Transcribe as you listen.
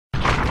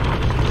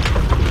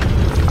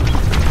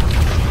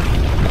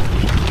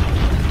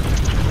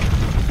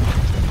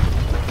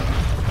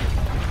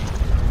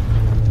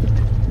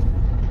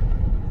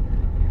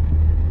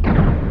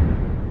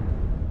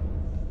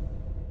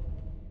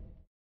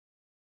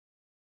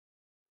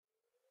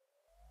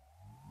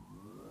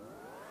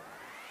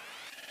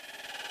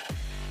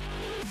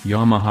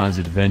Yamaha's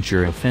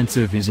adventure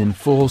offensive is in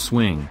full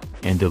swing,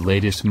 and the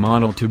latest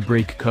model to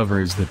break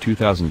covers the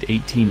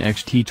 2018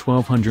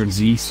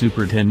 XT1200ZE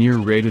Super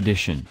Tenere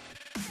Edition.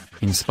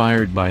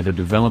 Inspired by the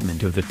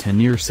development of the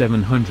Tenere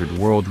 700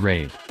 World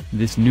Raid,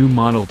 this new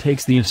model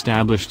takes the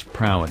established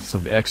prowess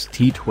of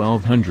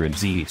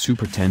XT1200ZE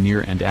Super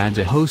Tenere and adds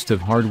a host of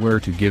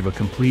hardware to give a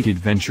complete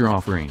adventure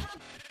offering.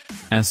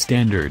 As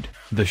standard,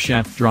 the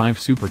shaft drive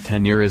Super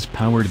Tenere is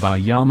powered by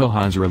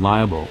Yamaha's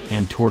reliable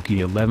and torquey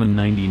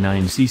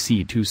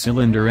 1199cc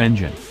two-cylinder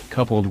engine,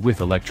 coupled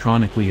with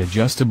electronically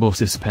adjustable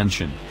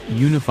suspension,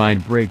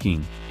 unified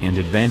braking, and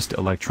advanced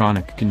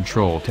electronic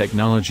control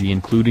technology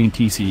including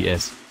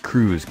TCS,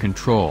 cruise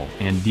control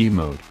and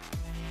D-mode.